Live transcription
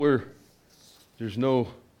There's no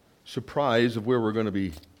surprise of where we're going to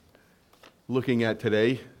be looking at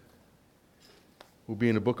today. We'll be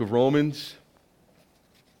in the book of Romans.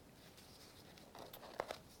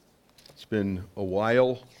 It's been a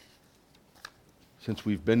while since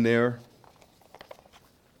we've been there.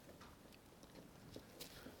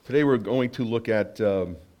 Today we're going to look at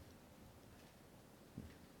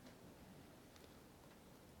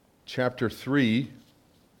chapter 3.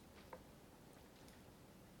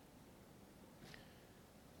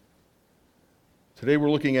 Today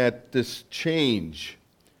we're looking at this change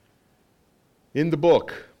in the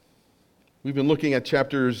book. We've been looking at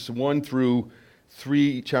chapters 1 through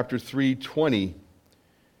 3, chapter 3:20.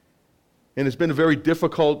 And it's been a very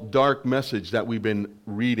difficult, dark message that we've been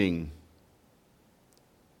reading.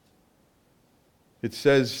 It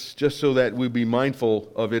says, just so that we be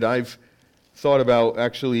mindful of it, I've thought about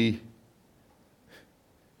actually,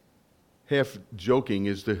 half joking,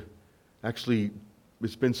 is to actually,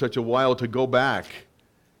 it's been such a while to go back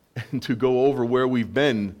and to go over where we've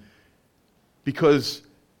been, because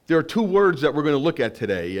there are two words that we're going to look at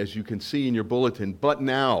today, as you can see in your bulletin, but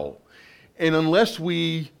now. And unless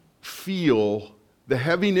we feel the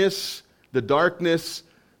heaviness, the darkness,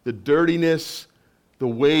 the dirtiness, the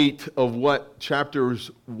weight of what chapters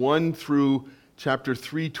 1 through chapter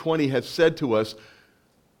 3:20 have said to us,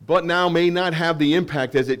 but now may not have the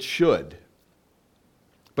impact as it should.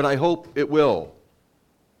 But I hope it will.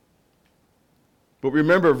 But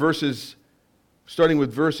remember starting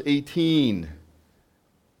with verse 18.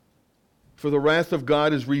 For the wrath of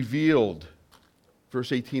God is revealed.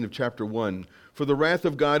 Verse 18 of chapter 1. For the wrath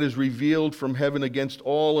of God is revealed from heaven against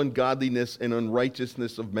all ungodliness and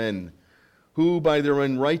unrighteousness of men, who by their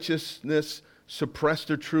unrighteousness suppress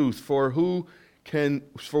the truth. For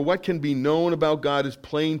what can be known about God is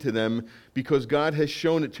plain to them, because God has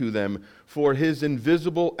shown it to them. For his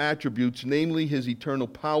invisible attributes, namely his eternal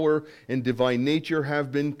power and divine nature, have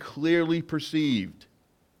been clearly perceived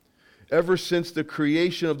ever since the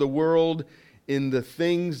creation of the world in the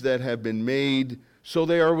things that have been made, so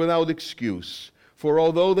they are without excuse. For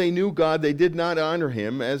although they knew God, they did not honor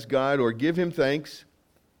him as God or give him thanks,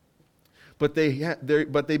 but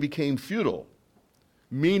they became futile,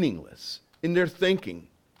 meaningless in their thinking,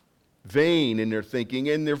 vain in their thinking,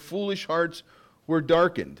 and their foolish hearts were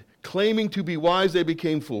darkened. Claiming to be wise, they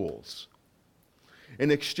became fools,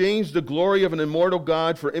 and exchanged the glory of an immortal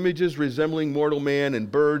God for images resembling mortal man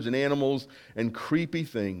and birds and animals and creepy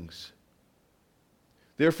things.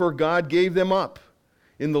 Therefore God gave them up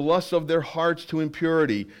in the lust of their hearts to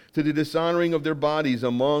impurity, to the dishonoring of their bodies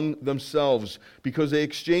among themselves, because they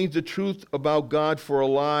exchanged the truth about God for a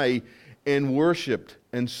lie, and worshipped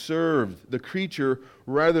and served the creature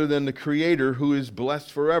rather than the Creator, who is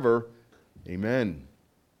blessed forever. Amen.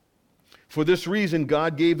 For this reason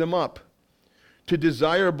God gave them up to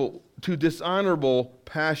dishonorable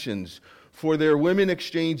passions, for their women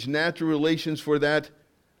exchanged natural relations for that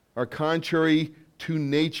are contrary to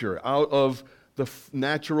nature, out of the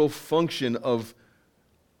natural function of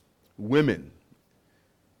women.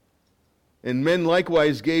 And men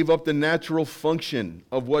likewise gave up the natural function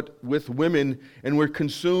of what with women, and were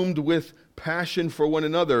consumed with passion for one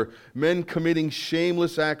another, men committing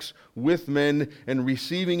shameless acts with men, and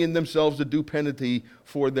receiving in themselves a due penalty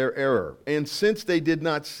for their error. And since they did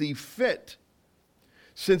not see fit,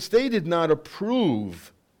 since they did not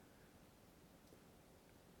approve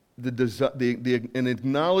and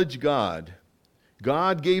acknowledge God,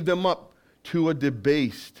 God gave them up to a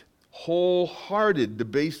debased, wholehearted,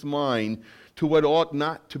 debased mind, to what ought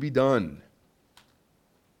not to be done.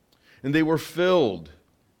 And they were filled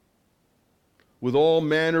with all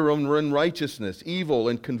manner of unrighteousness, evil,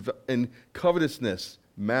 and covetousness,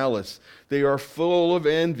 malice. They are full of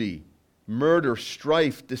envy, murder,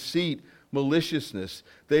 strife, deceit, maliciousness.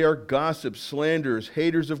 They are gossips, slanderers,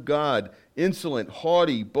 haters of God, insolent,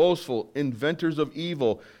 haughty, boastful, inventors of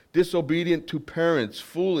evil, disobedient to parents,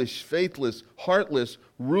 foolish, faithless, heartless,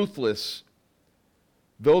 ruthless.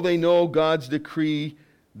 Though they know God's decree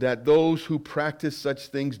that those who practice such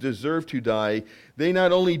things deserve to die, they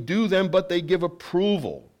not only do them, but they give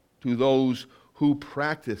approval to those who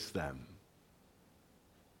practice them.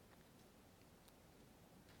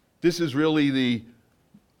 This is really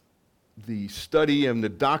the study and the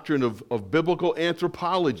doctrine of biblical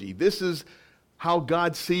anthropology. This is how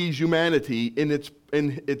God sees humanity in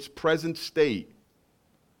its present state.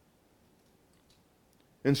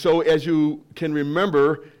 And so, as you can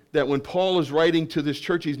remember, that when Paul is writing to this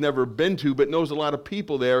church he's never been to but knows a lot of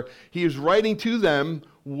people there, he is writing to them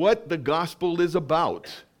what the gospel is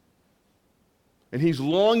about. And he's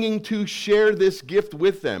longing to share this gift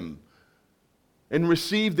with them and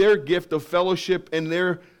receive their gift of fellowship and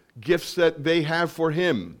their gifts that they have for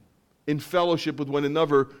him in fellowship with one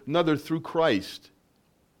another through Christ.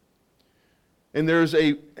 And there's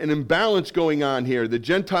an imbalance going on here. The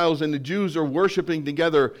Gentiles and the Jews are worshiping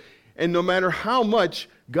together, and no matter how much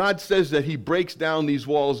God says that he breaks down these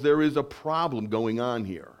walls, there is a problem going on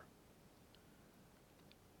here.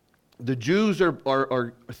 The Jews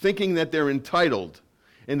are thinking that they're entitled,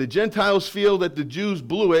 and the Gentiles feel that the Jews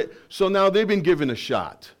blew it, so now they've been given a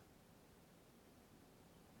shot.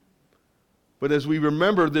 But as we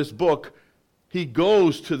remember this book, he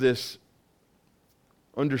goes to this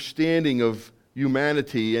understanding of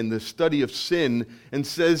humanity and the study of sin and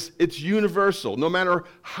says it's universal. No matter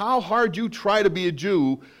how hard you try to be a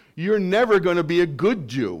Jew, you're never going to be a good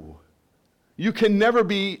Jew. You can never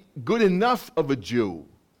be good enough of a Jew.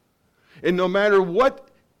 And no matter what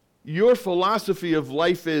your philosophy of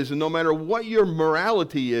life is, and no matter what your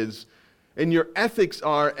morality is, and your ethics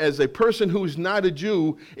are as a person who's not a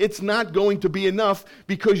Jew, it's not going to be enough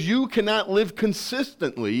because you cannot live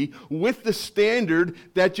consistently with the standard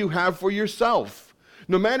that you have for yourself.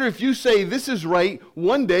 No matter if you say this is right,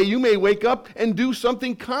 one day you may wake up and do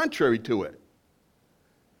something contrary to it.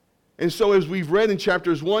 And so as we've read in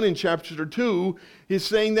chapters 1 and chapter 2, he's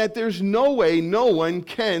saying that there's no way no one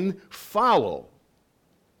can follow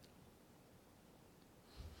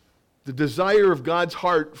the desire of God's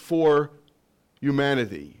heart for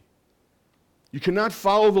humanity. You cannot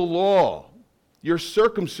follow the law, your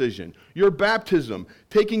circumcision, your baptism,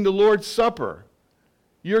 taking the Lord's Supper,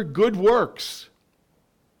 your good works,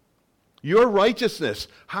 your righteousness,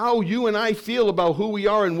 how you and I feel about who we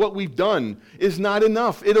are and what we've done is not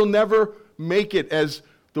enough. It'll never make it, as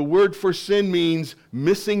the word for sin means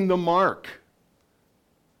missing the mark.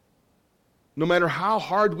 No matter how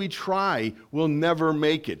hard we try, we'll never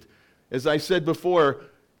make it. As I said before,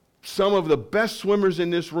 some of the best swimmers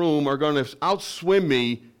in this room are going to outswim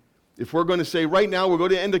me if we're going to say, right now we're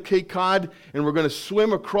going to end at Cape Cod and we're going to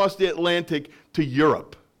swim across the Atlantic to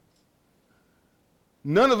Europe.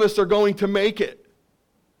 None of us are going to make it.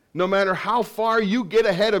 No matter how far you get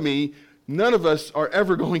ahead of me, none of us are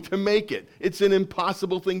ever going to make it. It's an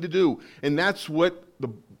impossible thing to do. And that's what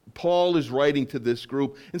Paul is writing to this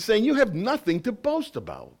group and saying, you have nothing to boast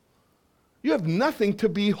about. You have nothing to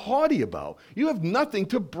be haughty about. You have nothing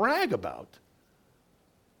to brag about.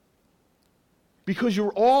 Because we're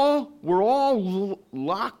all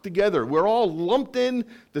locked together. We're all lumped in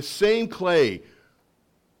the same clay.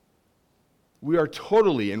 We are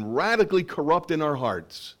totally and radically corrupt in our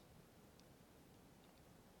hearts.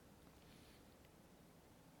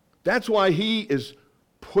 That's why he is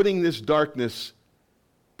putting this darkness,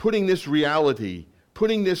 putting this reality,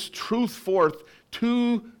 putting this truth forth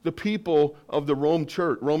to the people of the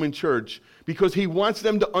Roman church, because he wants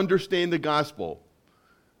them to understand the gospel.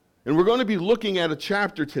 And we're going to be looking at a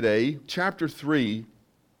chapter today, chapter 3,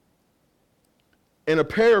 and a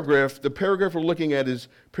paragraph. The paragraph we're looking at is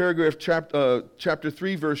paragraph chapter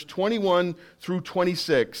 3, verse 21 through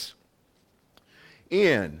 26.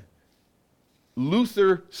 And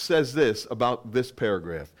Luther says this about this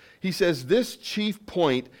paragraph. He says, this chief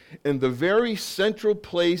point and the very central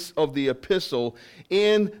place of the epistle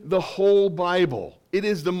and the whole Bible. It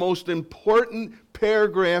is the most important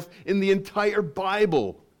paragraph in the entire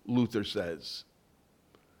Bible, Luther says.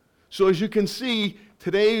 So as you can see,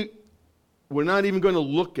 today we're not even going to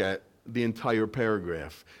look at the entire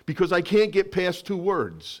paragraph because I can't get past 2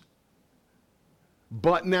 words.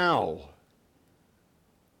 But now.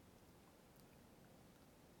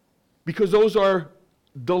 Because those are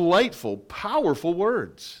delightful, powerful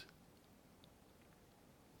words.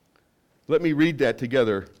 Let me read that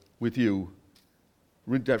together with you.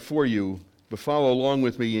 Read that for you, but follow along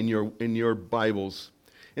with me in your Bibles.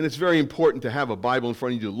 And it's very important to have a Bible in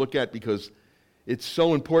front of you to look at because it's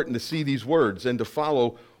so important to see these words and to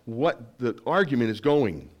follow what the argument is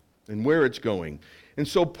going and where it's going. And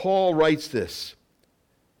so Paul writes this.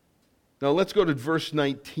 Now let's go to verse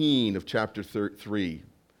 19 of chapter 3.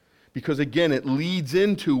 Because again, it leads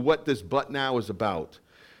into what this but now is about.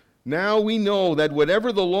 Now we know that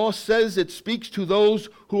whatever the law says, it speaks to those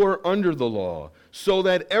who are under the law, so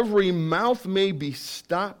that every mouth may be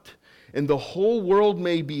stopped and the whole world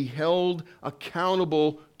may be held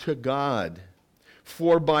accountable to God.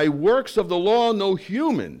 For by works of the law no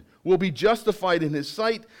human will be justified in his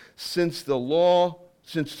sight, since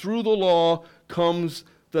through the law comes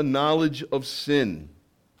the knowledge of sin.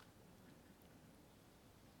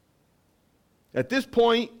 At this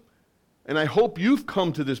point, and I hope you've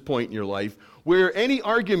come to this point in your life, where any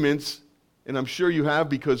arguments, and I'm sure you have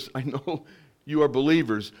because I know you are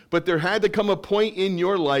believers, but there had to come a point in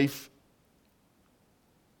your life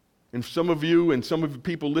and some of you and some of the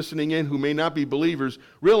people listening in who may not be believers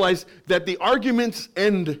realize that the arguments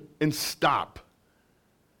end and stop.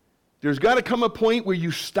 There's got to come a point where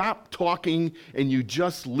you stop talking and you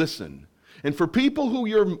just listen. And for people who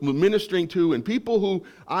you're ministering to and people who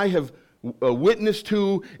I have witnessed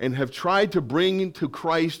to and have tried to bring to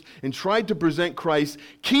Christ and tried to present Christ,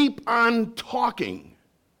 keep on talking.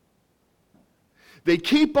 They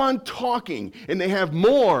keep on talking, and they have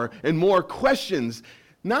more and more questions,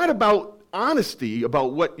 not about honesty,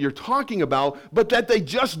 about what you're talking about, but that they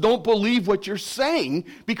just don't believe what you're saying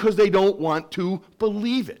because they don't want to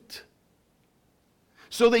believe it.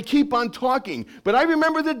 So they keep on talking. But I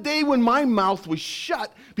remember the day when my mouth was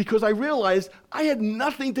shut because I realized I had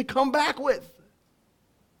nothing to come back with.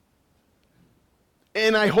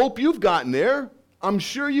 And I hope you've gotten there. I'm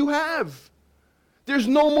sure you have. There's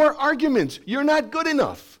no more arguments. You're not good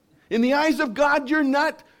enough. In the eyes of God, you're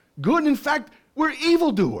not good. In fact, we're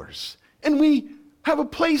evildoers. And we have a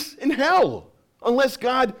place in hell unless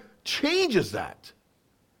God changes that.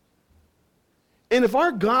 And if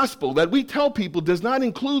our gospel that we tell people does not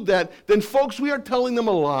include that, then folks, we are telling them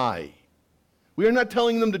a lie. We are not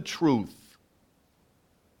telling them the truth.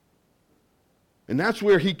 And that's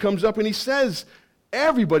where he comes up and he says,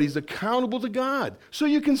 everybody's accountable to God. So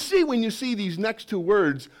you can see when you see these next two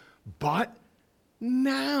words, but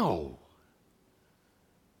now.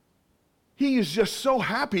 He is just so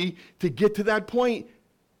happy to get to that point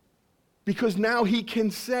because now he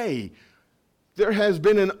can say, there has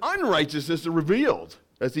been an unrighteousness revealed.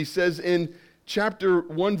 As he says in chapter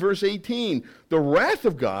 1, verse 18, the wrath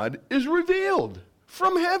of God is revealed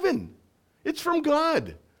from heaven. It's from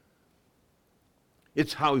God.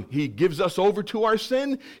 It's how he gives us over to our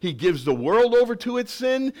sin. He gives the world over to its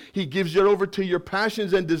sin. He gives it over to your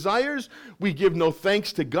passions and desires. We give no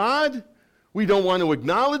thanks to God. We don't want to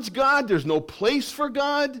acknowledge God. There's no place for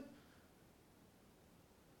God.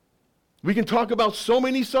 We can talk about so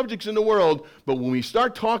many subjects in the world, but when we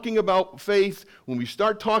start talking about faith, when we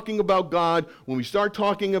start talking about God, when we start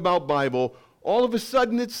talking about Bible, all of a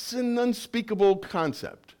sudden it's an unspeakable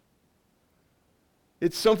concept.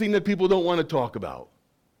 It's something that people don't want to talk about.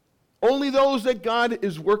 Only those that God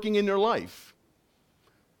is working in their life,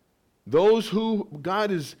 those who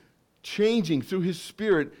God is changing through his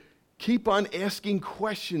Spirit, keep on asking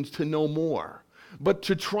questions to know more, but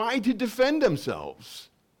to try to defend themselves.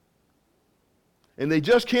 And they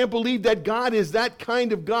just can't believe that God is that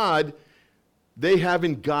kind of God. They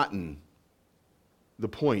haven't gotten the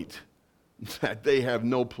point that they have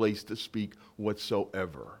no place to speak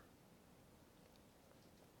whatsoever.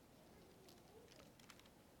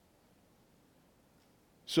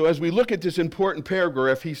 So as we look at this important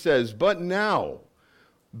paragraph, he says, but now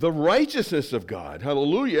the righteousness of God,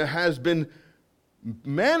 hallelujah, has been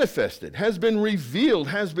manifested, has been revealed,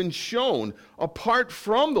 has been shown apart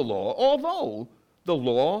from the law, although the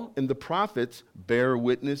law and the prophets bear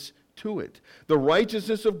witness to it. The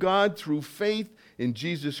righteousness of God through faith in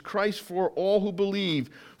Jesus Christ for all who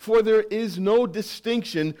believe. For there is no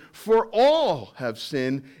distinction, for all have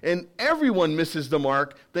sinned, and everyone misses the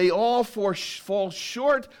mark. They all fall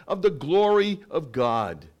short of the glory of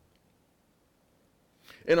God,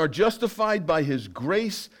 and are justified by his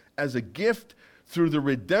grace as a gift through the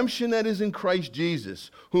redemption that is in Christ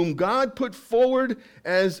Jesus, whom God put forward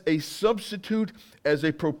as a substitute, as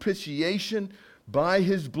a propitiation by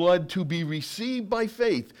his blood to be received by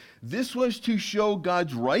faith. This was to show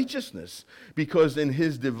God's righteousness, because in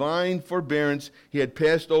his divine forbearance he had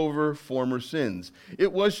passed over former sins.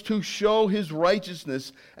 It was to show his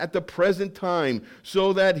righteousness at the present time,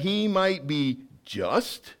 so that he might be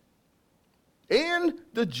just and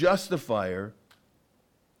the justifier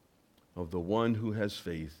of the one who has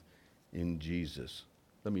faith in Jesus.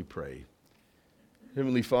 Let me pray.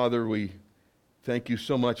 Heavenly Father, we thank you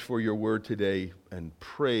so much for your word today and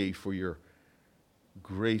pray for your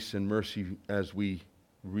grace and mercy as we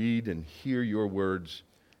read and hear your words,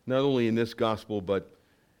 not only in this gospel, but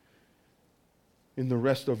in the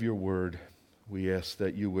rest of your word. We ask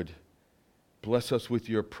that you would bless us with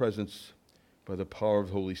your presence by the power of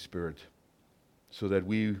the Holy Spirit, so that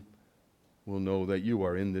we will know that you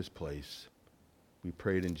are in this place. We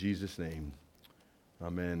pray it in Jesus' name.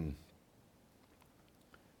 Amen.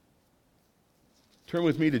 Turn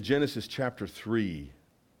with me to Genesis chapter 3.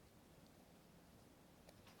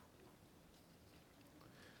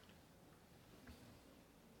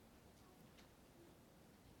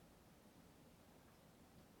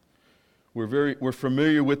 We're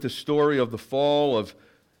familiar with the story of the fall, of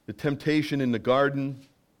the temptation in the garden.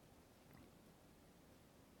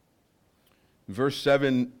 Verse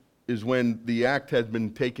 7 is when the act had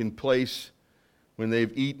been taken place, when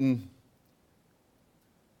they've eaten,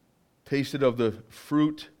 tasted of the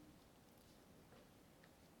fruit.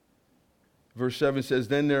 Verse 7 says,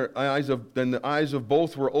 Then the eyes of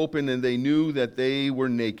both were opened, and they knew that they were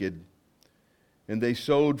naked. And they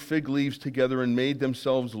sewed fig leaves together and made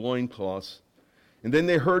themselves loincloths. And then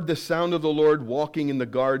they heard the sound of the Lord walking in the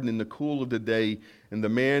garden in the cool of the day, and the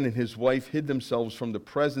man and his wife hid themselves from the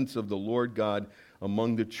presence of the Lord God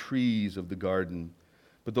among the trees of the garden.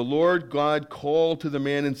 But the Lord God called to the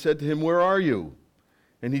man and said to him, Where are you?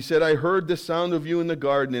 And he said, I heard the sound of you in the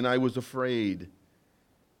garden, and I was afraid,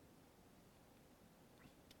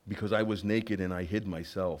 because I was naked and I hid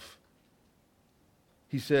myself.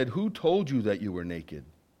 He said, Who told you that you were naked?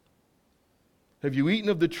 Have you eaten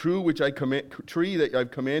of the tree that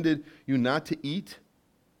I've commanded you not to eat?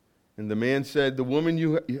 And the man said, The woman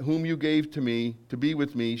whom you gave to me to be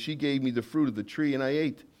with me, she gave me the fruit of the tree, and I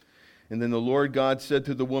ate. And then the Lord God said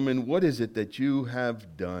to the woman, What is it that you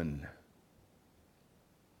have done?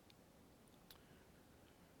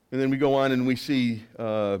 And then we go on and we see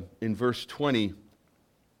in verse 20,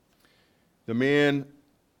 the man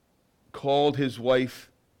called his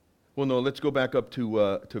wife. Well, no, let's go back up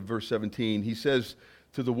to verse 17. He says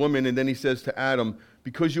to the woman, and then he says to Adam,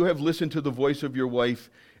 Because you have listened to the voice of your wife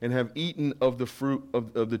and have eaten of the fruit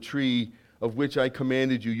of the tree of which I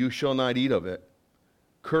commanded you, you shall not eat of it.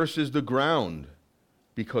 Cursed is the ground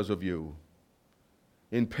because of you.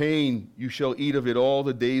 In pain you shall eat of it all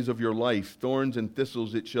the days of your life. Thorns and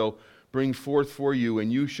thistles it shall bring forth for you,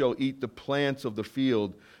 and you shall eat the plants of the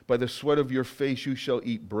field. By the sweat of your face you shall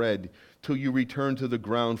eat bread, till you return to the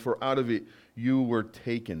ground, for out of it you were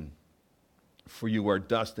taken. For you are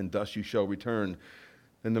dust, and dust you shall return.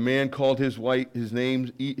 And the man called his wife's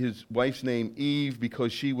name Eve,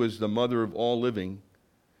 because she was the mother of all living.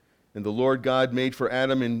 And the Lord God made for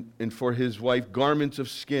Adam and for his wife garments of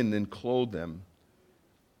skin and clothed them.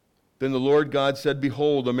 Then the Lord God said,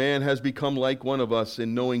 Behold, a man has become like one of us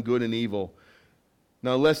in knowing good and evil.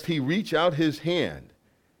 Now lest he reach out his hand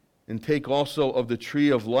and take also of the tree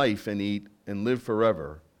of life and eat and live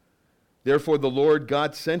forever. Therefore the Lord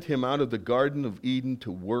God sent him out of the Garden of Eden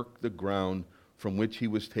to work the ground from which he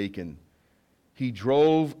was taken. He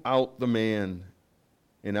drove out the man,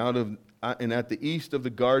 and at the east of the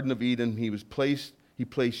Garden of Eden he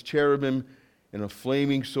placed cherubim and a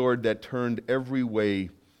flaming sword that turned every way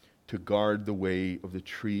to guard the way of the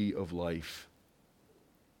tree of life.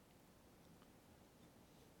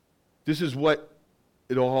 This is how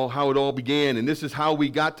it all began, and this is how we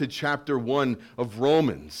got to chapter 1 of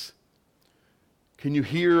Romans. Can you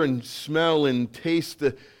hear and smell and taste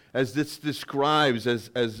as this describes,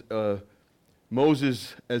 as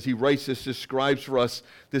Moses, as he writes this, describes for us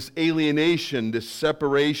this alienation, this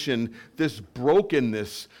separation, this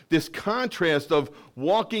brokenness, this contrast of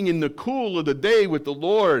walking in the cool of the day with the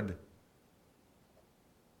Lord,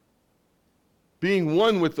 being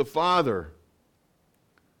one with the Father,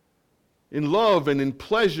 in love and in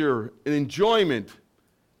pleasure and enjoyment.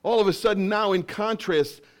 All of a sudden now, in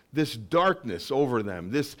contrast, this darkness over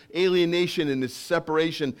them, this alienation and this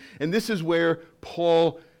separation. And this is why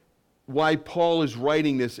Paul is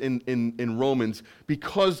writing this in Romans,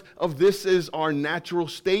 because of this is our natural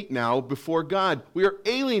state now before God. We are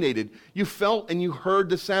alienated. You felt and you heard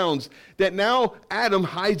the sounds that now Adam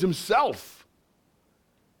hides himself.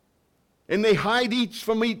 And they hide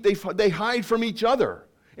they hide from each other.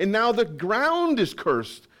 And now the ground is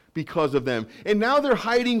cursed because of them. And now they're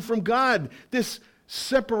hiding from God. This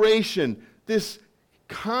separation, this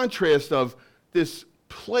contrast of this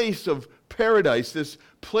place of paradise, this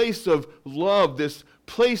place of love, this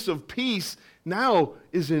place of peace, now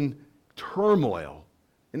is in turmoil.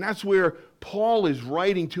 And that's where Paul is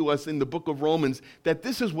writing to us in the book of Romans, that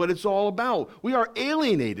this is what it's all about. We are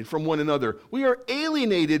alienated from one another. We are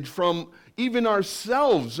alienated from even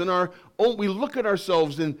ourselves, and we look at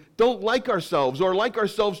ourselves and don't like ourselves, or like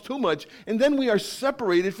ourselves too much, and then we are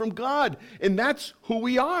separated from God. And that's who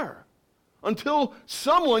we are until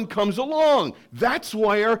someone comes along. That's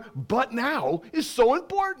why our but now is so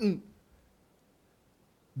important.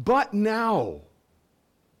 But now.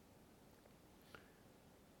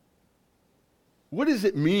 What does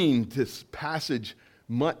it mean, this passage,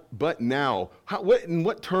 but now? In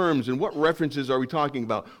what terms and what references are we talking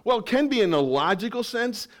about? Well, it can be in a logical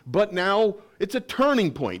sense, but now it's a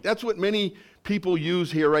turning point. That's what many people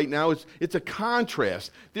use here right now. It's a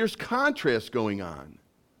contrast. There's contrast going on.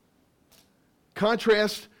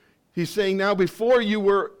 Contrast, he's saying now before you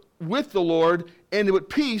were with the Lord and with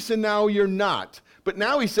peace, and now you're not. But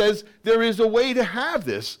now he says there is a way to have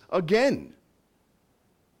this again.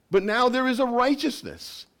 But now there is a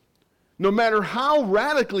righteousness. No matter how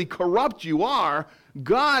radically corrupt you are,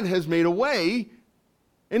 God has made a way,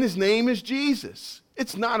 and his name is Jesus.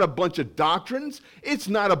 It's not a bunch of doctrines. It's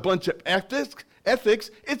not a bunch of ethics.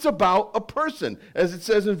 It's about a person. As it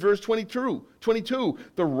says in verse 22,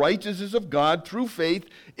 the righteousness of God through faith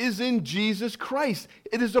is in Jesus Christ.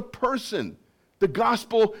 It is a person. The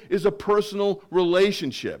gospel is a personal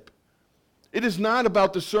relationship. It is not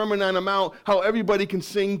about the Sermon on the Mount, how everybody can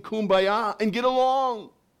sing Kumbaya and get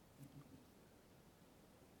along.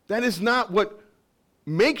 That is not what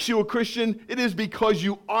makes you a Christian. It is because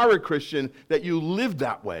you are a Christian that you live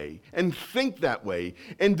that way and think that way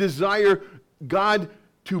and desire God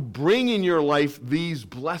to bring in your life these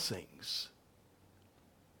blessings.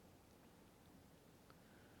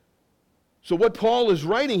 So what Paul is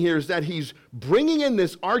writing here is that he's bringing in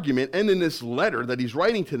this argument and in this letter that he's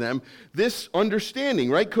writing to them, this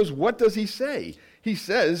understanding, right? Because what does he say? He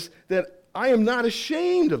says that I am not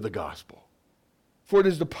ashamed of the gospel, for it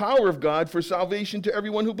is the power of God for salvation to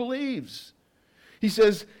everyone who believes. He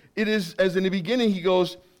says it is, as in the beginning, he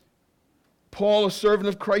goes, Paul, a servant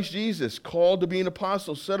of Christ Jesus, called to be an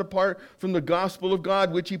apostle, set apart from the gospel of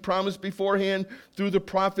God, which he promised beforehand through the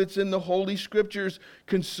prophets in the Holy Scriptures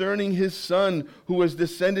concerning his Son, who was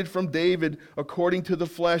descended from David according to the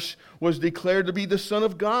flesh, was declared to be the Son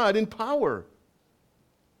of God in power.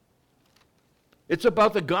 It's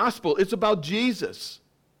about the gospel. It's about Jesus.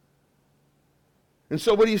 And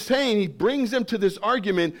so what he's saying, he brings them to this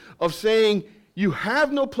argument of saying, you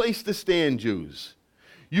have no place to stand, Jews.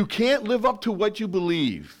 You can't live up to what you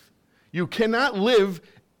believe. You cannot live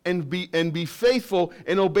and be faithful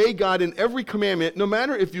and obey God in every commandment, no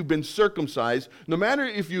matter if you've been circumcised, no matter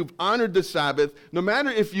if you've honored the Sabbath, no matter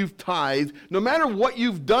if you've tithed, no matter what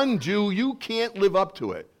you've done, Jew, you can't live up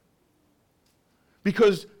to it.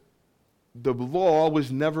 Because the law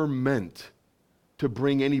was never meant to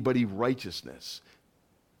bring anybody righteousness.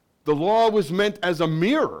 The law was meant as a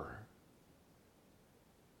mirror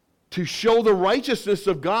to show the righteousness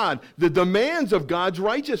of God, the demands of God's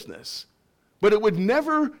righteousness. But it would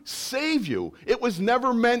never save you. It was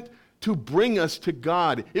never meant to bring us to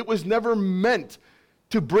God. It was never meant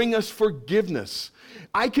to bring us forgiveness.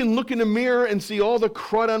 I can look in the mirror and see all the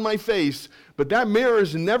crud on my face, but that mirror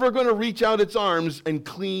is never going to reach out its arms and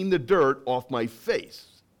clean the dirt off my face.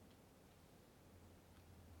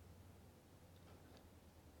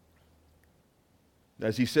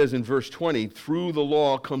 As he says in verse 20, through the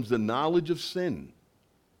law comes the knowledge of sin.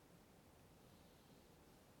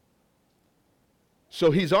 So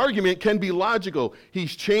his argument can be logical.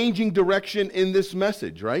 He's changing direction in this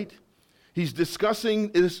message, right? He's discussing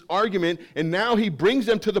this argument, and now he brings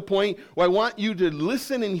them to the point where I want you to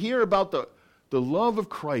listen and hear about the love of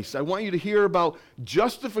Christ. I want you to hear about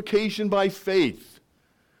justification by faith.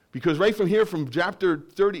 Because right from here, from chapter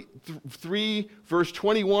 33, verse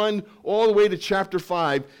 21, all the way to chapter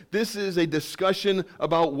 5, this is a discussion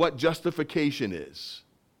about what justification is.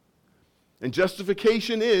 And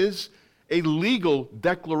justification is a legal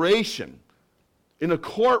declaration in a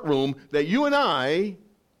courtroom that you and I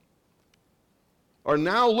are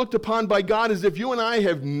now looked upon by God as if you and I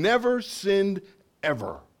have never sinned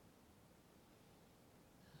ever.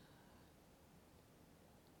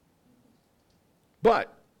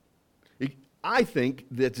 But I think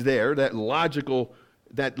that's there, that logical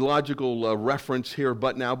reference here,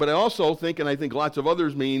 but now. But I also think, and I think lots of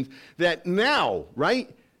others means, that now, right?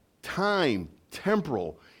 Time,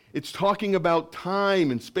 temporal. It's talking about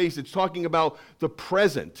time and space. It's talking about the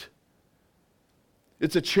present.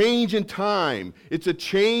 It's a change in time. It's a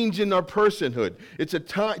change in our personhood. It's a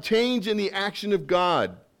change in the action of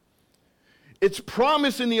God. It's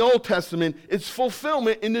promise in the Old Testament. It's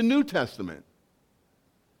fulfillment in the New Testament.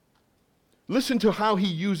 Listen to how he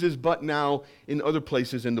uses but now in other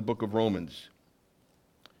places in the book of Romans.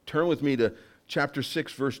 Turn with me to chapter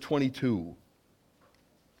 6, verse 22.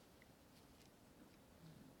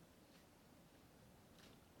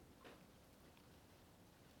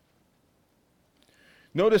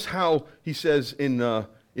 Notice how he says in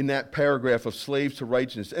that paragraph of slaves to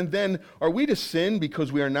righteousness, and then are we to sin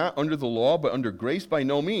because we are not under the law but under grace? By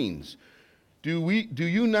no means. Do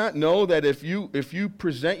you not know that if you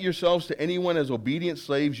present yourselves to anyone as obedient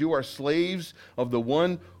slaves, you are slaves of the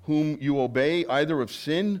one whom you obey, either of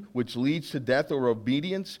sin, which leads to death, or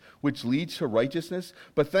obedience, which leads to righteousness?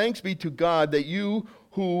 But thanks be to God that you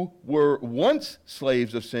who were once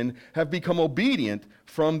slaves of sin have become obedient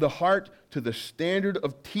from the heart to the standard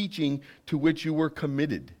of teaching to which you were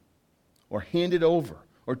committed, or handed over,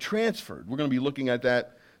 or transferred. We're going to be looking at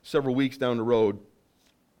that several weeks down the road.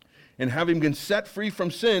 And having been set free from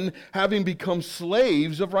sin, having become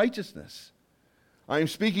slaves of righteousness. I am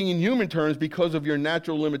speaking in human terms because of your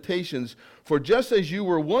natural limitations. For just as you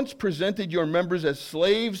were once presented your members as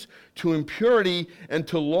slaves to impurity and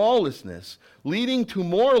to lawlessness, leading to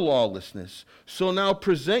more lawlessness, so now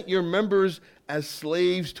present your members as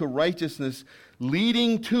slaves to righteousness,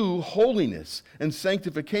 leading to holiness and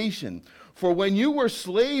sanctification. For when you were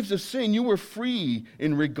slaves of sin, you were free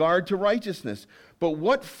in regard to righteousness. But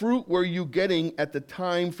what fruit were you getting at the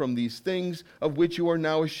time from these things of which you are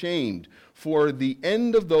now ashamed? For the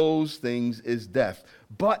end of those things is death.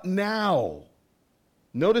 But now,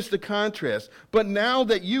 notice the contrast, but now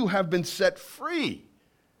that you have been set free,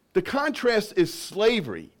 the contrast is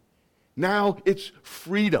slavery. Now it's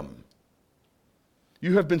freedom.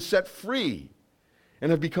 You have been set free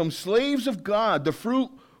and have become slaves of God. The fruit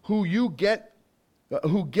the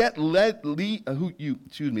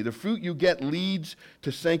fruit you get leads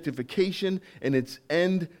to sanctification and its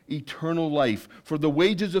end eternal life. For the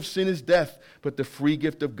wages of sin is death, but the free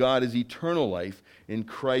gift of God is eternal life in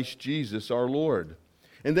Christ Jesus our Lord.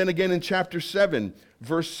 And then again in chapter 7,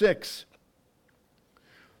 verse 6,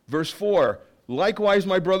 verse 4, likewise,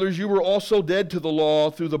 my brothers, you were also dead to the law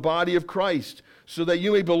through the body of Christ, so that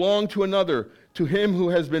you may belong to another, to him who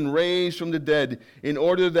has been raised from the dead, in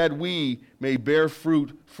order that we may bear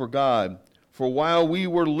fruit for God. For while we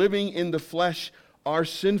were living in the flesh, our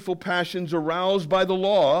sinful passions aroused by the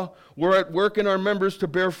law were at work in our members to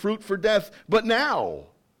bear fruit for death. But now,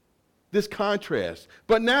 this contrast,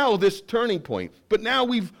 but now this turning point, but now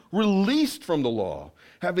we've released from the law,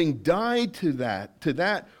 having died to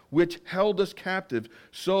that which held us captive,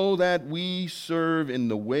 so that we serve in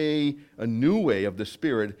the way, a new way of the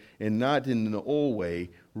Spirit, and not in the old way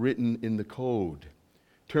written in the code.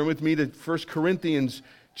 Turn with me to 1 Corinthians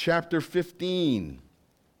chapter 15.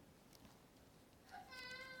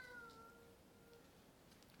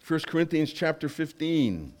 1 Corinthians chapter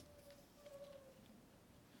 15.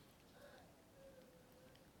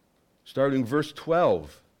 Starting verse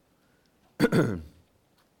 12.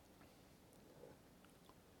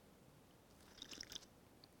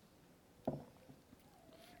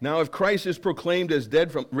 Now, if Christ is proclaimed as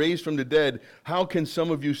raised from the dead, how can some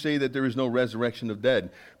of you say that there is no resurrection of dead?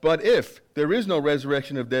 But if there is no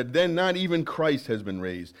resurrection of dead, then not even Christ has been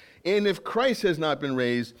raised. And if Christ has not been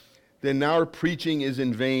raised, then our preaching is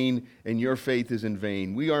in vain and your faith is in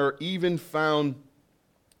vain. We are even found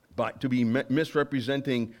to be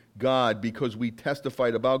misrepresenting God, because we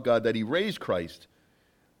testified about God that he raised Christ,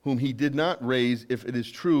 whom he did not raise, if it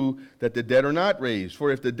is true that the dead are not raised.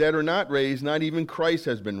 For if the dead are not raised, not even Christ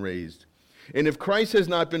has been raised. And if Christ has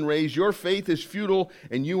not been raised, your faith is futile,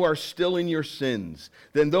 and you are still in your sins.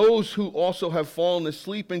 Then those who also have fallen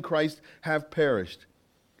asleep in Christ have perished.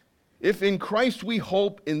 If in Christ we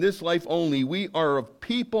hope in this life only, we are of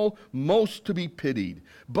people most to be pitied.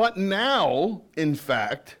 But now, in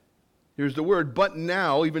fact, here's the word, but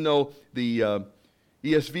now, even though the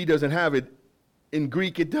ESV doesn't have it, in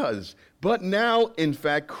Greek it does. But now, in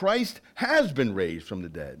fact, Christ has been raised from the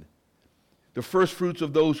dead, the first fruits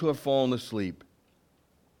of those who have fallen asleep.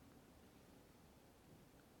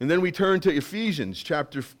 And then we turn to Ephesians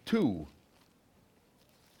chapter 2.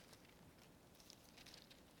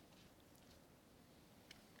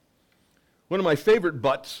 One of my favorite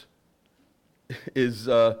buts is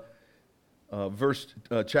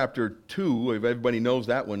chapter 2. Everybody knows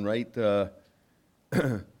that one, right?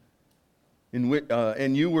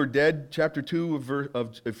 And you were dead, chapter 2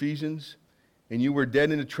 of Ephesians, and you were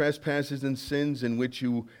dead in the trespasses and sins in which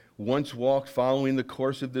you once walked, following the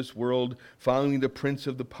course of this world, following the prince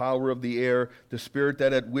of the power of the air, the spirit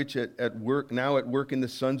that now at work in the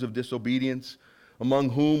sons of disobedience, among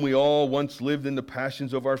whom we all once lived in the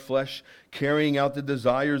passions of our flesh, carrying out the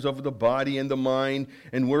desires of the body and the mind,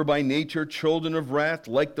 and were by nature children of wrath,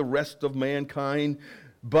 like the rest of mankind.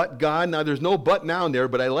 But God, now there's no but now in there,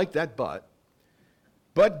 but I like that but.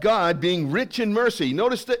 But God, being rich in mercy,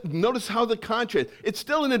 notice how the contrast, it's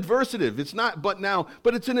still an adversative. It's not but now,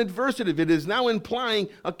 but it's an adversative. It is now implying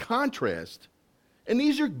a contrast. And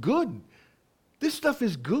these are good. This stuff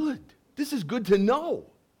is good. This is good to know.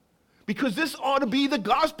 Because this ought to be the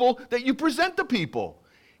gospel that you present to people.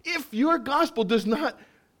 If your gospel does not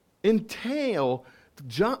entail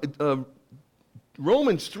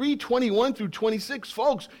Romans 3:21 through 26,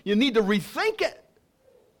 folks, you need to rethink it.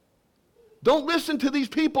 Don't listen to these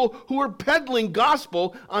people who are peddling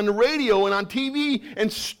gospel on the radio and on TV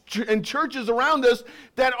and churches around us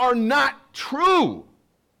that are not true.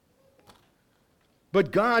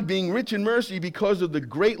 But God, being rich in mercy because of the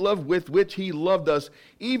great love with which he loved us,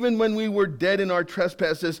 even when we were dead in our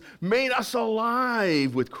trespasses, made us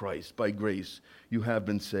alive with Christ. By grace you have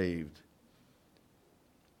been saved.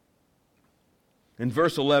 In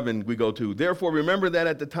verse 11 we go to, therefore remember that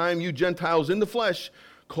at the time you Gentiles in the flesh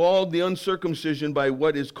called the uncircumcision by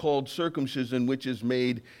what is called circumcision, which is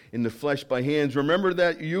made in the flesh by hands. Remember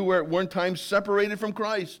that you were at one time separated from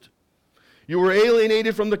Christ. You were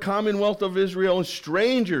alienated from the commonwealth of Israel and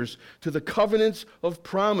strangers to the covenants of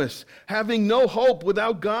promise, having no hope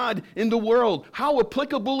without God in the world. How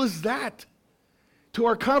applicable is that to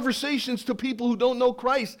our conversations to people who don't know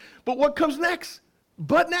Christ? But what comes next?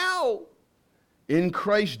 But now, in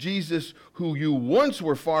Christ Jesus, who you once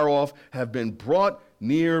were far off, have been brought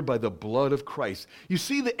near by the blood of Christ. You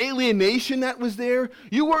see the alienation that was there?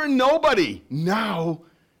 You were nobody. Now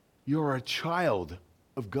you're a child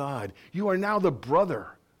of God. You are now the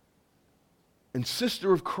brother and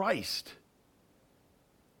sister of Christ.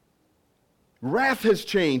 Wrath has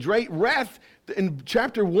changed, right? Wrath in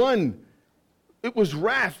chapter 1, it was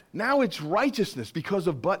wrath. Now it's righteousness because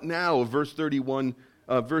of but now, verse 21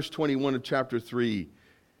 of chapter 3.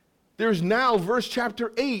 There's now verse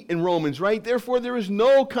chapter 8 in Romans, right? Therefore there is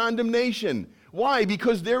no condemnation. Why?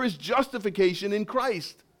 Because there is justification in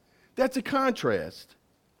Christ. That's a contrast.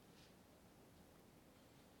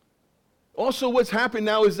 Also, what's happened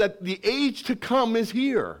now is that the age to come is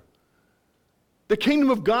here. The kingdom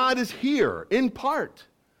of God is here, in part.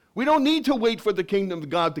 We don't need to wait for the kingdom of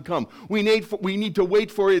God to come. We need to wait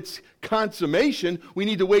for its consummation. We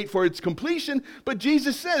need to wait for its completion. But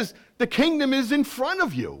Jesus says the kingdom is in front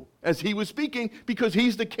of you, as he was speaking, because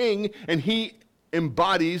he's the king and he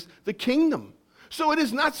embodies the kingdom. So it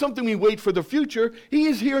is not something we wait for the future. He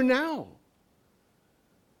is here now.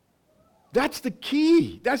 That's the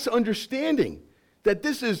key. That's understanding that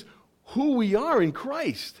this is who we are in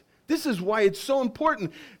Christ. This is why it's so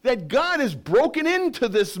important that God has broken into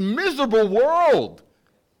this miserable world.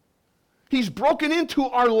 He's broken into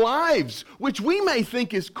our lives, which we may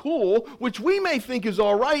think is cool, which we may think is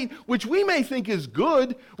all right, which we may think is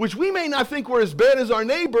good, which we may not think we're as bad as our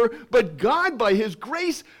neighbor, but God, by his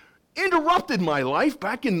grace, interrupted my life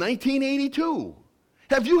back in 1982.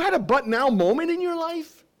 Have you had a but now moment in your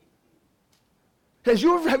life? Have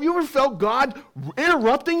you ever felt God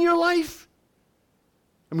interrupting your life?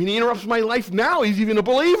 I mean, he interrupts my life now. He's even a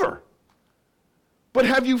believer. But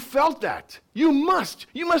have you felt that? You must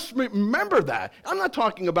remember that. I'm not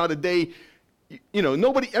talking about a day,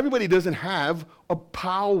 everybody doesn't have a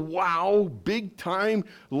pow, wow, big time,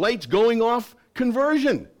 lights going off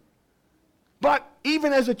conversion. But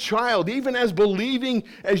even as a child, even as believing,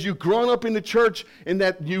 as you've grown up in the church and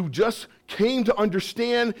that you just came to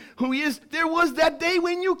understand who he is, there was that day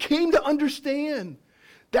when you came to understand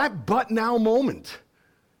that but now moment.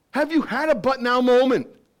 Have you had a but now moment?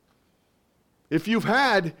 If you've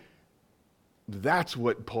had, that's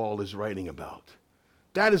what Paul is writing about.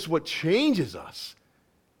 That is what changes us.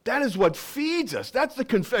 That is what feeds us. That's the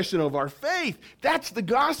confession of our faith. That's the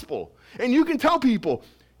gospel. And you can tell people,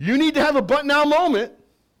 you need to have a but now moment.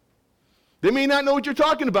 They may not know what you're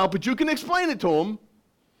talking about, but you can explain it to them.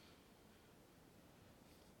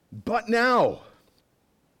 But now,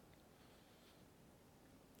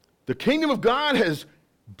 the kingdom of God has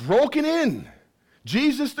broken in.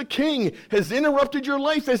 Jesus the King has interrupted your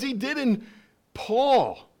life as he did in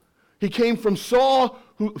Paul. He came from Saul,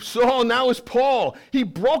 who Saul now is Paul. He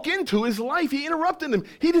broke into his life. He interrupted him.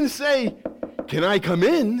 He didn't say, "Can I come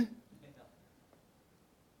in?"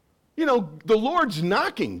 The Lord's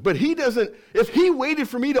knocking, but he doesn't. If he waited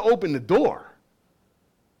for me to open the door,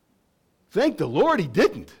 thank the Lord he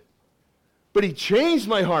didn't. But he changed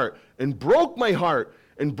my heart and broke my heart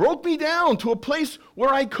and broke me down to a place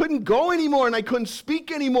where I couldn't go anymore and I couldn't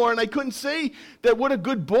speak anymore and I couldn't say that what a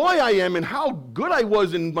good boy I am and how good I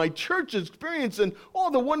was in my church experience and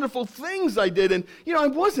all the wonderful things I did. And, I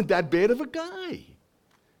wasn't that bad of a guy.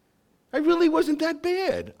 I really wasn't that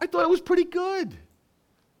bad. I thought I was pretty good.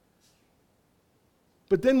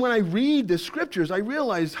 But then when I read the scriptures, I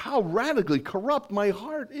realize how radically corrupt my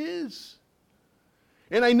heart is.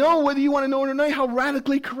 And I know, whether you want to know it or not, how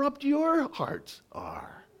radically corrupt your hearts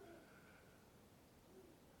are.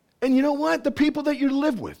 And you know what? The people that you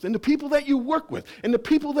live with, and the people that you work with, and the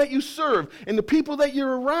people that you serve, and the people that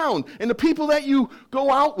you're around, and the people that you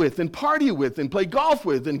go out with, and party with, and play golf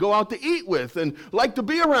with, and go out to eat with, and like to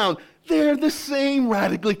be around, they're the same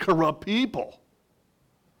radically corrupt people.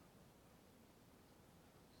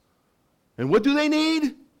 And what do they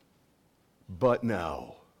need? But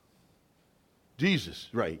now. Jesus,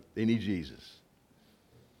 right, they need Jesus.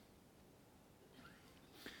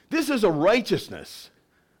 This is a righteousness.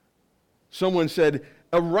 Someone said,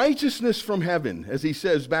 a righteousness from heaven, as he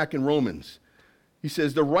says back in Romans. He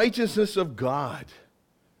says, the righteousness of God.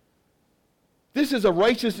 This is a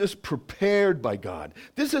righteousness prepared by God.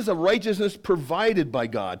 This is a righteousness provided by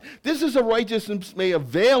God. This is a righteousness made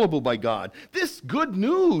available by God. This good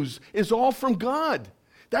news is all from God.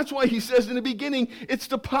 That's why he says in the beginning, it's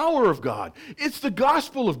the power of God. It's the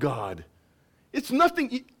gospel of God. It's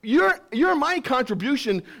nothing. My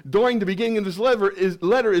contribution during the beginning of this letter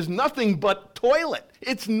is nothing but toilet.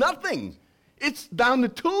 It's nothing. It's down the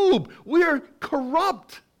tube. We're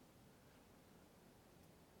corrupt.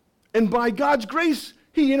 And by God's grace,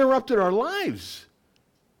 he interrupted our lives.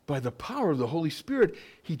 By the power of the Holy Spirit,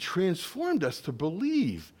 he transformed us to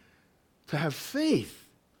believe, to have faith.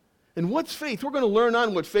 And what's faith? We're going to learn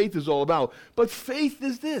on what faith is all about. But faith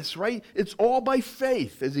is this, right? It's all by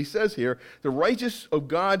faith, as he says here, the righteous of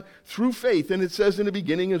God through faith. And it says in the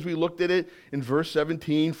beginning, as we looked at it in verse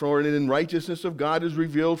 17, for in righteousness of God is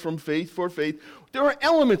revealed from faith for faith. There are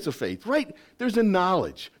elements of faith, right? There's a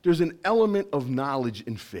knowledge. There's an element of knowledge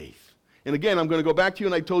in faith. And again, I'm going to go back to you,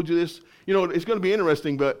 and I told you this. You know, it's going to be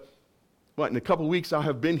interesting, but in a couple of weeks, I'll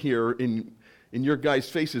have been here in your guys'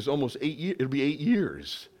 faces almost 8 years. It'll be 8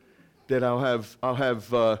 years that I'll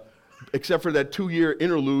have, except for that 2-year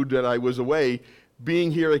interlude that I was away,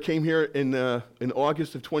 being here. I came here in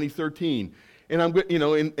August of 2013, and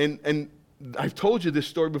and I've told you this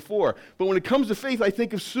story before. But when it comes to faith, I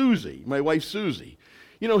think of Susie, my wife Susie.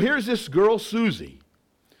 You know, here's this girl Susie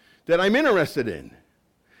that I'm interested in,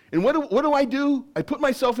 and what do? I put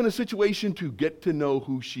myself in a situation to get to know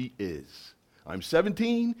who she is. I'm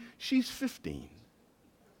 17, she's 15.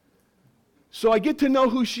 So I get to know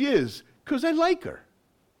who she is because I like her.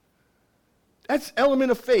 That's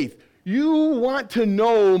element of faith. You want to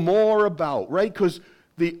know more about, right? Because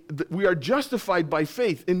we are justified by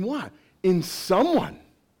faith in what? In someone.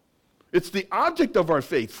 It's the object of our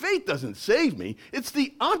faith. Faith doesn't save me. It's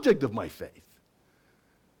the object of my faith.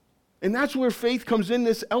 And that's where faith comes in,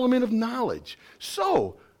 this element of knowledge.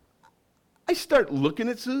 So I start looking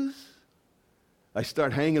at Suze. I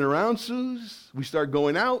start hanging around Suze. We start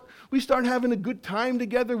going out. We start having a good time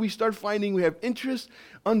together. We start finding we have interest.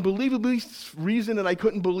 Unbelievably, reason that I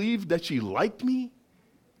couldn't believe that she liked me.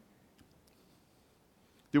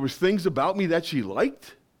 There was things about me that she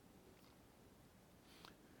liked.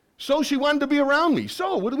 So she wanted to be around me.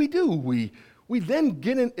 So what do? We then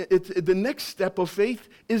get in, the next step of faith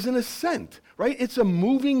is an ascent, right? It's a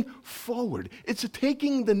moving forward. It's a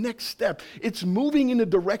taking the next step. It's moving in the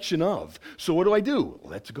direction of. So what do?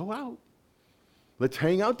 Let's go out. Let's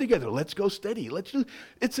hang out together. Let's go steady.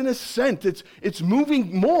 It's an ascent. It's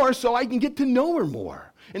moving more so I can get to know her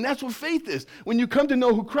more. And that's what faith is. When you come to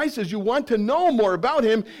know who Christ is, you want to know more about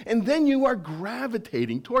him, and then you are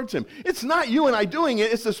gravitating towards him. It's not you and I doing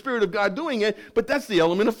it. It's the Spirit of God doing it, but that's the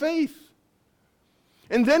element of faith.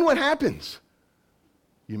 And then what happens?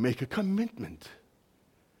 You make a commitment.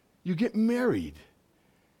 You get married.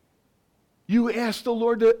 You ask the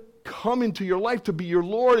Lord to come into your life, to be your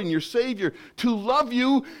Lord and your Savior, to love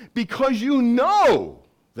you because you know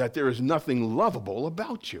that there is nothing lovable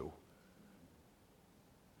about you.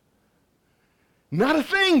 Not a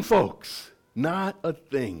thing, folks. Not a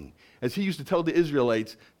thing. As he used to tell the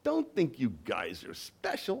Israelites, don't think you guys are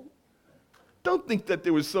special. Don't think that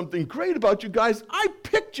there was something great about you guys. I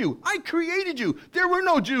picked you. I created you. There were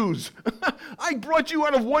no Jews. I brought you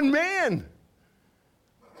out of one man.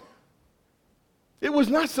 It was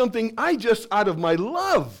not something I just, out of my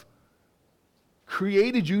love,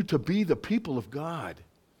 created you to be the people of God.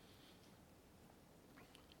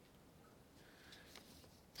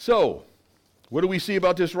 So, what do we see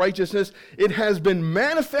about this righteousness? It has been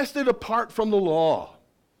manifested apart from the law.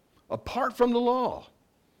 Apart from the law.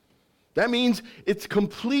 That means it's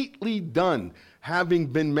completely done, having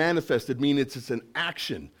been manifested, meaning it's an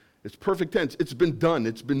action. It's perfect tense. It's been done.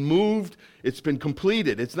 It's been moved. It's been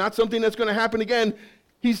completed. It's not something that's going to happen again.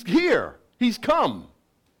 He's here. He's come.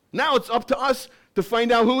 Now it's up to us to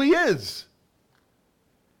find out who he is.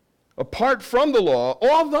 Apart from the law,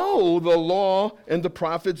 although the law and the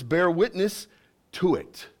prophets bear witness to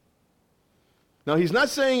it. Now he's not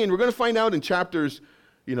saying, and we're going to find out in chapters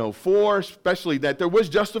 4 especially, that there was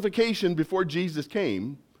justification before Jesus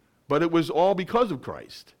came, but it was all because of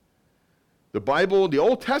Christ. The Bible, the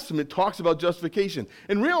Old Testament, talks about justification.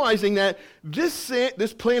 And realizing that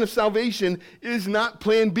this plan of salvation is not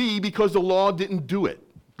plan B because the law didn't do it.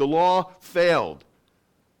 The law failed.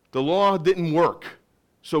 The law didn't work.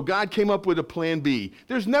 So God came up with a plan B.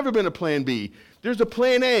 There's never been a plan B. There's a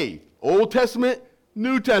plan A. Old Testament,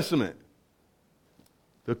 New Testament.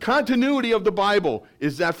 The continuity of the Bible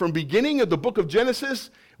is that from beginning of the book of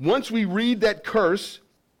Genesis, once we read that curse,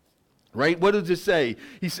 Right? What does it say?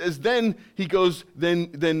 He says, then he goes, then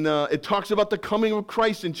it talks about the coming of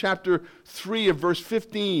Christ in chapter 3 of verse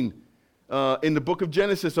 15 in the book of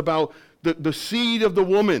Genesis about the seed of the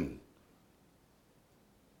woman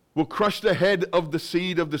will crush the head of the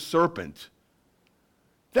seed of the serpent.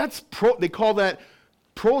 They call that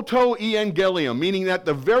proto-evangelium, meaning that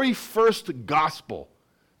the very first gospel.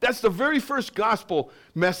 That's the very first gospel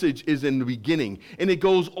message is in the beginning. And it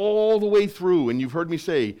goes all the way through. And you've heard me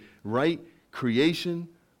say, right? Creation,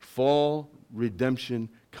 fall, redemption,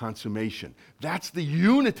 consummation. That's the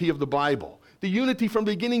unity of the Bible. The unity from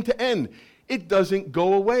beginning to end. It doesn't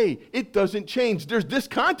go away. It doesn't change. There's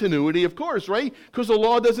discontinuity, of course, right? Because the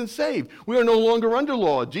law doesn't save. We are no longer under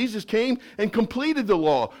law. Jesus came and completed the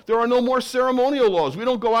law. There are no more ceremonial laws. We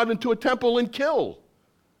don't go out into a temple and kill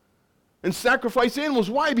and sacrifice animals.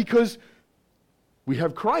 Why? Because we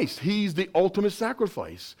have Christ. He's the ultimate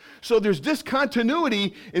sacrifice. So there's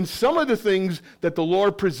discontinuity in some of the things that the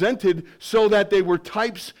Lord presented so that they were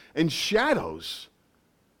types and shadows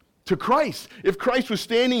to Christ. If Christ was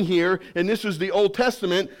standing here and this was the Old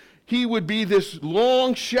Testament, he would be this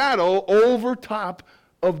long shadow over top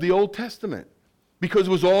of the Old Testament because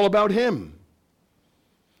it was all about him.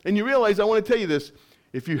 And you realize, I want to tell you this,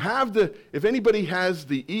 if anybody has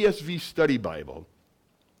the ESV Study Bible,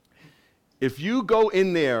 if you go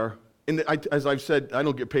in there, and as I've said, I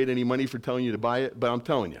don't get paid any money for telling you to buy it, but I'm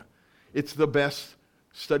telling you, it's the best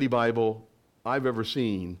study Bible I've ever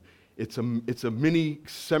seen. It's a mini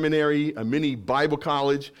seminary, a mini Bible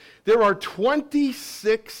college. There are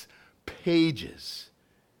 26 pages.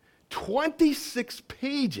 26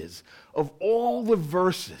 pages of all the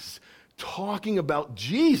verses talking about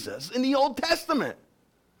Jesus in the Old Testament.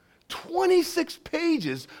 26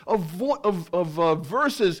 pages of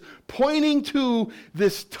verses pointing to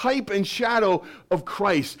this type and shadow of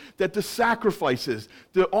Christ, that the sacrifices,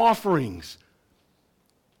 the offerings,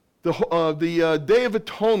 the Day of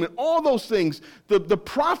Atonement, all those things, the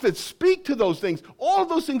prophets speak to those things. All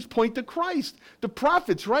those things point to Christ. The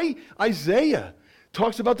prophets, right? Isaiah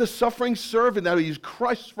talks about the suffering servant, that he's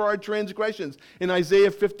crushed for our transgressions in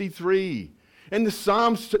Isaiah 53. And the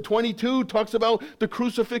Psalms 22 talks about the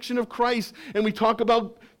crucifixion of Christ. And we talk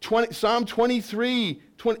about Psalm 23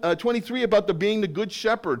 about being the good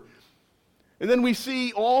shepherd. And then we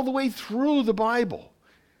see all the way through the Bible.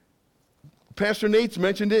 Pastor Nate's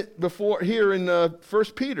mentioned it before here in 1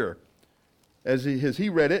 Peter as he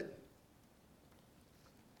read it.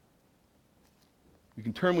 You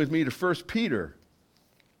can turn with me to 1 Peter.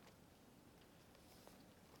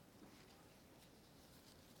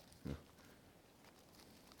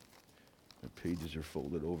 Pages are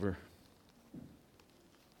folded over.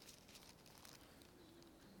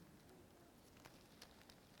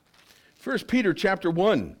 First Peter chapter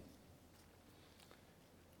 1.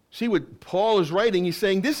 See what Paul is writing. He's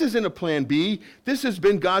saying this isn't a plan B. This has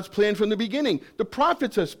been God's plan from the beginning. The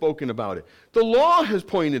prophets have spoken about it. The law has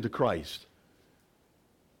pointed to Christ.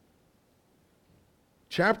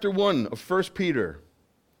 Chapter 1 of 1 Peter,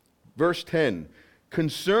 verse 10.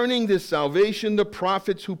 Concerning this salvation, the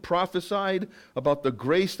prophets who prophesied about the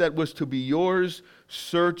grace that was to be yours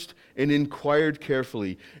searched and inquired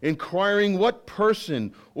carefully, inquiring what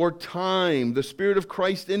person or time the Spirit of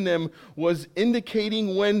Christ in them was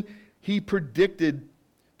indicating when he predicted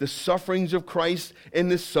the sufferings of Christ and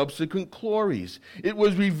the subsequent glories. It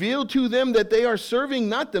was revealed to them that they are serving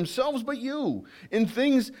not themselves but you in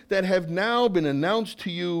things that have now been announced to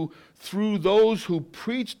you through those who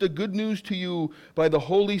preach the good news to you by the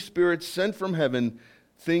Holy Spirit sent from heaven,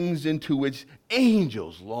 things into which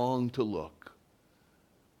angels long to look.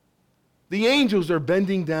 The angels are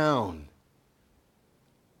bending down,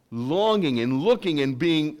 longing and looking and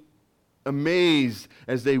being amazed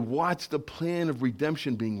as they watch the plan of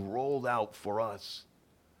redemption being rolled out for us.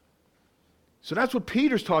 So that's what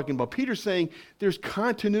Peter's talking about. Peter's saying there's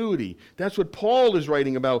continuity. That's what Paul is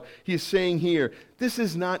writing about. He's saying here, this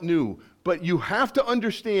is not new, but you have to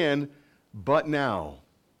understand, but now,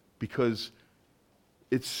 because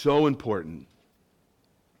it's so important.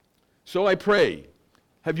 So I pray,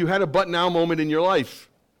 have you had a but now moment in your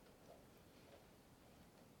life?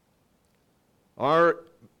 Our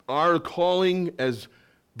calling as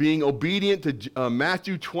being obedient to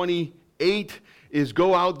Matthew 28 is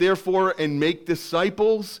go out therefore and make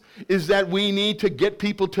disciples, is that we need to get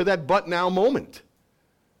people to that but now moment.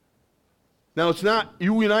 Now it's not,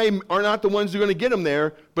 you and I are not the ones who are going to get them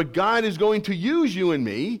there, but God is going to use you and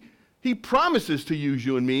me. He promises to use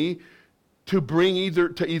you and me to bring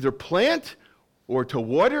either plant or to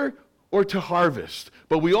water or to harvest.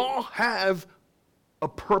 But we all have a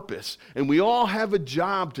purpose and we all have a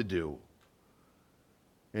job to do.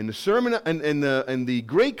 And the sermon and the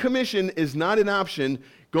Great Commission is not an option.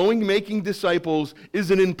 Going, making disciples is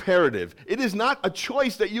an imperative. It is not a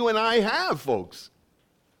choice that you and I have, folks.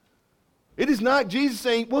 It is not Jesus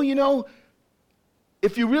saying, well, you know,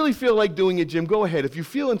 if you really feel like doing it, Jim, go ahead. If you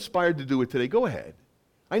feel inspired to do it today, go ahead.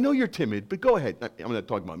 I know you're timid, but go ahead. I'm not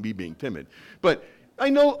talking about me being timid, but I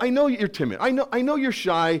know you're timid. I know you're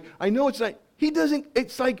shy. I know it's like, he doesn't,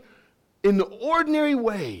 it's like in the ordinary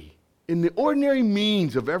way, in the ordinary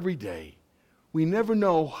means of every day, we never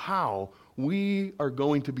know how we are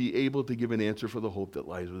going to be able to give an answer for the hope that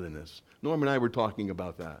lies within us. Norm and I were talking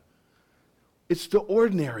about that. It's the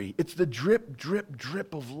ordinary. It's the drip, drip,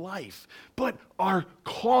 drip of life. But our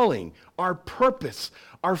calling, our purpose,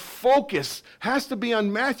 our focus has to be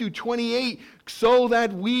on Matthew 28 so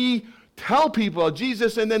that we tell people about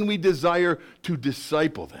Jesus and then we desire to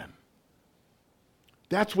disciple them.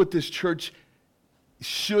 That's what this church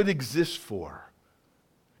should exist for.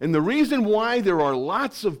 And the reason why there are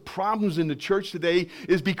lots of problems in the church today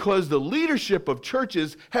is because the leadership of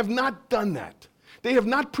churches have not done that. They have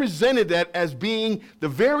not presented that as being the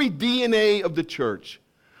very DNA of the church.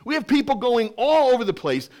 We have people going all over the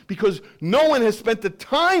place because no one has spent the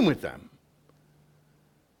time with them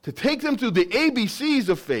to take them through the ABCs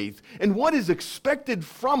of faith and what is expected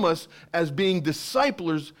from us as being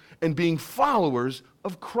disciplers and being followers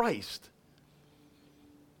of Christ.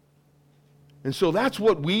 And so that's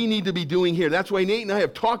what we need to be doing here. That's why Nate and I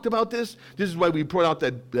have talked about this. This is why we put out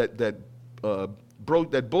that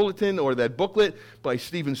bulletin or that booklet by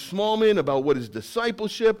Stephen Smallman about what is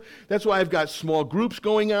discipleship. That's why I've got small groups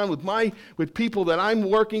going on with people that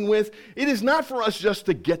I'm working with. It is not for us just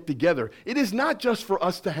to get together. It is not just for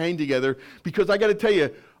us to hang together, because I got to tell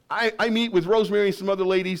you, I meet with Rosemary and some other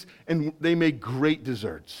ladies, and they make great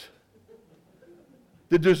desserts.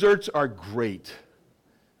 The desserts are great.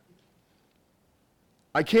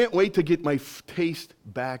 I can't wait to get my taste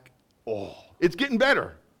back. It's getting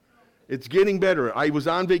better. It's getting better. I was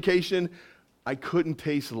on vacation. I couldn't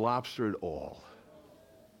taste lobster at all.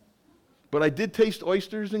 But I did taste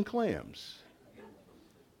oysters and clams.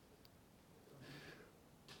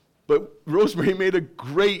 But Rosemary made a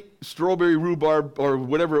great strawberry rhubarb or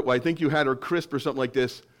whatever it was. I think you had her crisp or something like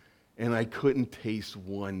this. And I couldn't taste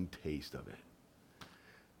one taste of it.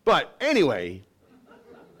 But anyway,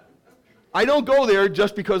 I don't go there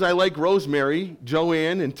just because I like Rosemary,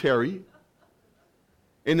 Joanne, and Terry,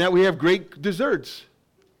 and that we have great desserts.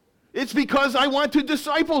 It's because I want to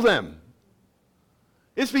disciple them.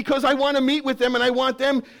 It's because I want to meet with them, and I want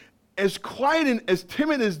them as quiet and as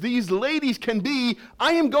timid as these ladies can be.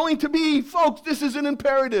 I am going to be. Folks, this is an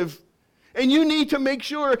imperative. And you need to make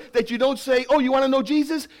sure that you don't say, oh, you want to know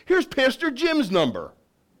Jesus? Here's Pastor Jim's number.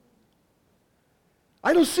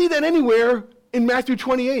 I don't see that anywhere in Matthew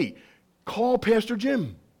 28. Call Pastor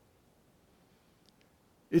Jim.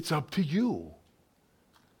 It's up to you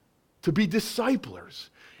to be disciplers.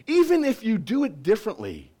 Even if you do it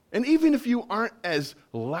differently, and even if you aren't as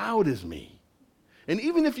loud as me, and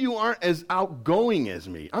even if you aren't as outgoing as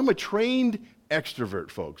me. I'm a trained extrovert,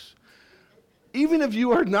 folks. Even if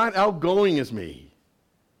you are not outgoing as me,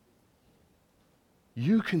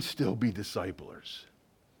 you can still be disciplers.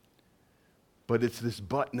 But it's this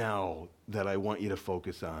but now that I want you to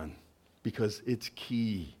focus on, because it's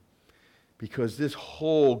key. Because this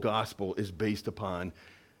whole gospel is based upon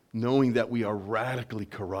knowing that we are radically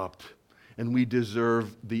corrupt and we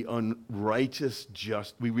deserve the righteous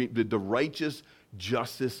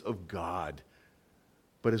justice of God.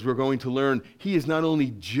 But as we're going to learn, he is not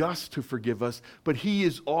only just to forgive us, but he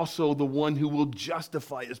is also the one who will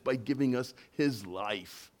justify us by giving us his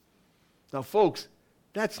life. Now, folks,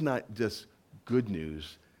 that's not just good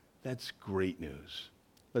news. That's great news.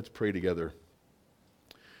 Let's pray together.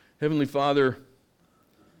 Heavenly Father,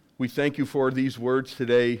 we thank you for these words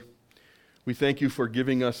today. We thank you for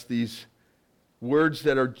giving us these words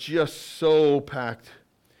that are just so packed,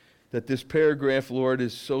 that this paragraph, Lord,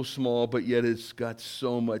 is so small, but yet it's got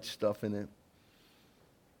so much stuff in it.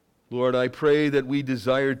 Lord, I pray that we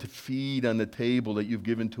desire to feed on the table that you've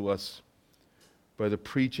given to us by the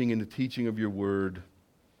preaching and the teaching of your word.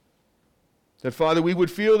 That, Father, we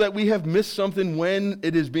would feel that we have missed something when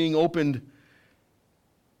it is being opened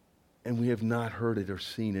and we have not heard it or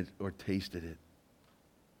seen it or tasted it.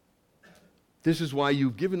 This is why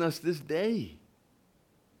you've given us this day,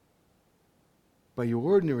 by your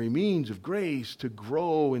ordinary means of grace, to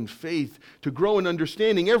grow in faith, to grow in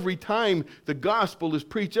understanding. Every time the gospel is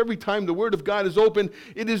preached, every time the word of God is opened,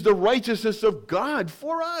 it is the righteousness of God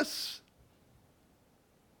for us.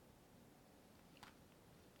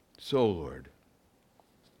 So, Lord,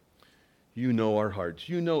 you know our hearts.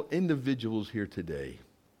 You know individuals here today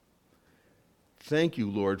Thank you,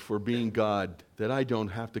 Lord, for being God, that I don't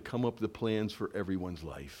have to come up with the plans for everyone's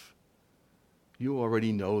life. You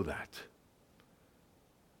already know that.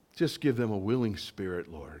 Just give them a willing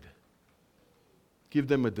spirit, Lord. Give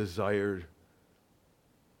them a desire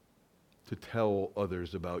to tell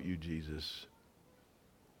others about you, Jesus.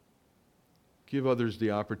 Give others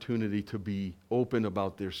the opportunity to be open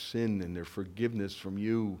about their sin and their forgiveness from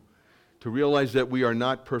you, to realize that we are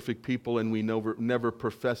not perfect people and we never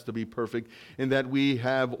profess to be perfect, and that we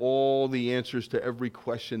have all the answers to every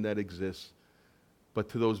question that exists, but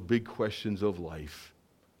to those big questions of life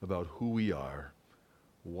about who we are,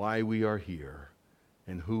 why we are here,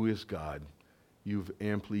 and who is God. You've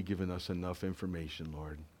amply given us enough information,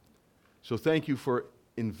 Lord. So thank you for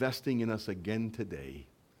investing in us again today.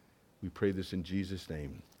 We pray this in Jesus'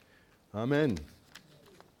 name. Amen.